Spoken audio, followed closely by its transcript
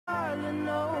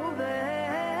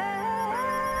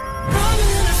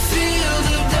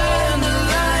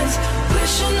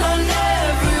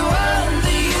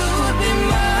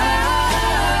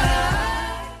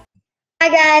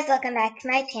guys, welcome back to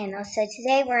my channel. So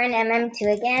today we're in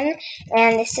MM2 again,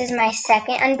 and this is my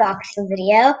second unboxing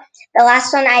video. The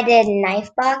last one I did knife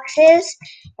boxes,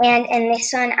 and in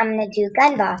this one I'm going to do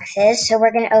gun boxes. So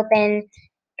we're going to open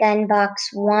gun box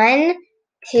 1,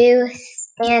 2,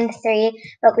 and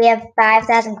 3, but we have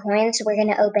 5,000 coins, so we're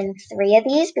going to open 3 of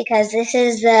these because this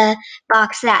is the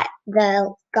box that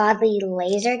the godly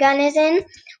laser gun is in,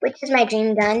 which is my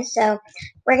dream gun. So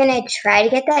we're going to try to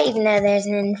get that, even though there's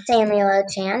an insanely low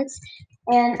chance.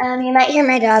 And you might hear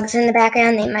my dogs in the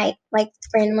background. They might like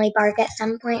randomly bark at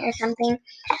some point or something.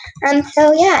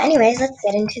 So yeah, anyways, let's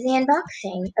get into the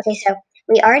unboxing. Okay, so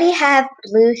we already have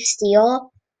blue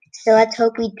steel, so let's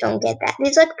hope we don't get that.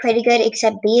 These look pretty good,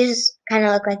 except these kind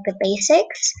of look like the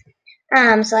basics.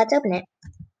 So let's open it.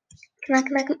 Come on,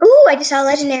 come on, come on. Ooh, I just saw a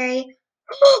legendary.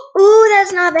 Ooh,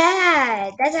 that's not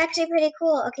bad. That's actually pretty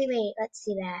cool. Okay, wait, let's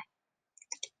see that.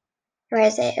 Where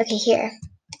is it? Okay, here.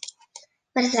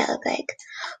 What does that look like?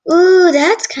 Ooh,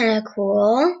 that's kind of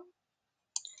cool.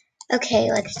 Okay,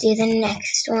 let's do the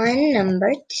next one,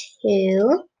 number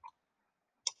 2.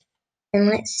 And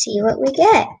let's see what we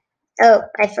get. Oh,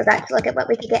 I forgot to look at what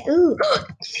we could get. Ooh,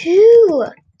 2.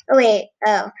 Oh, wait.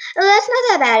 Oh, that's not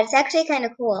that bad. It's actually kind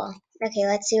of cool. Okay,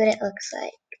 let's see what it looks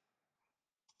like.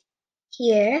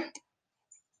 Here.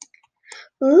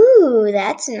 Ooh,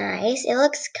 that's nice. It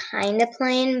looks kind of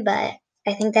plain, but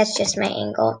I think that's just my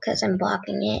angle because I'm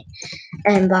blocking it.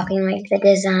 And I'm blocking like the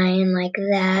design like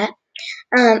that.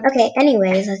 Okay,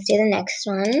 anyways, let's do the next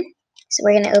one. So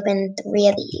we're going to open 3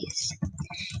 of these.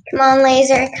 Come on,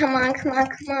 laser. Come on, come on,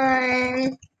 come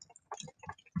on.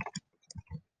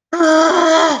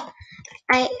 Ah!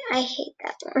 I hate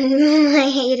that one. I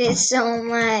hate it so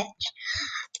much.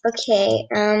 Okay,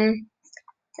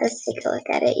 let's take a look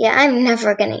at it. Yeah, I'm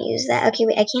never going to use that. Okay,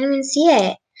 wait, I can't even see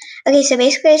it. Okay, so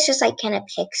basically it's just like kind of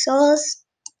pixels,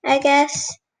 I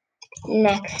guess.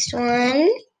 Next one.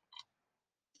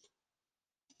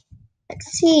 Let's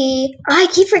see. Oh, I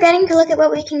keep forgetting to look at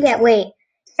what we can get. Wait,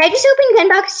 did I just open gun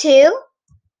box 2?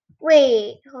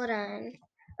 Wait, hold on.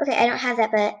 Okay, I don't have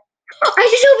that, but oh, I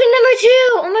just opened number 2.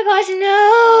 Oh my gosh,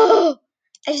 no!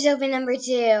 I just opened number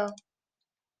 2.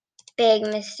 Big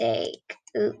mistake.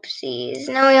 Oopsies.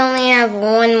 Now we only have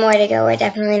 1 more to go. We're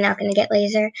definitely not going to get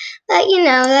laser, but you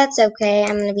know, that's okay.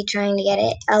 I'm going to be trying to get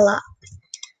it a lot.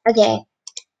 Okay,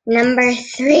 number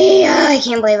 3. Oh, I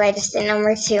can't believe I just did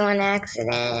number 2 on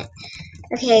accident.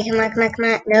 Okay, come on, come on, come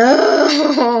on.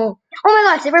 No! Oh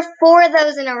my gosh, there were 4 of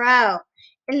those in a row.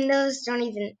 And those don't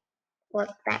even look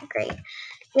that great.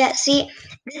 Yeah, see,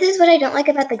 this is what I don't like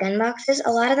about the gun boxes.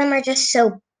 A lot of them are just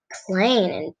so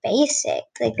plain and basic.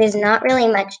 Like, there's not really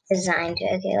much design to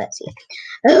it. Okay, let's see.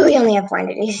 Oh, we only have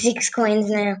 486 coins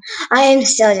now. I am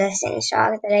still just in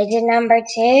shock that I did number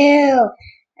 2.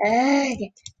 Ugh.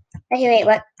 Okay, wait,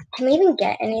 what? Can we even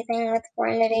get anything with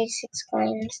 486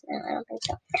 coins? No, I don't think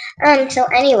so. So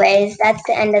anyways, that's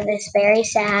the end of this very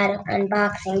sad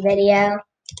unboxing video.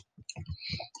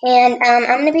 And I'm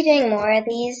going to be doing more of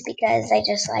these because I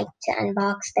just like to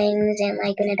unbox things and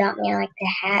like and adopt me, I like to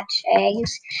hatch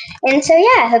eggs. And so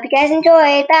yeah, I hope you guys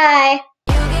enjoyed. Bye!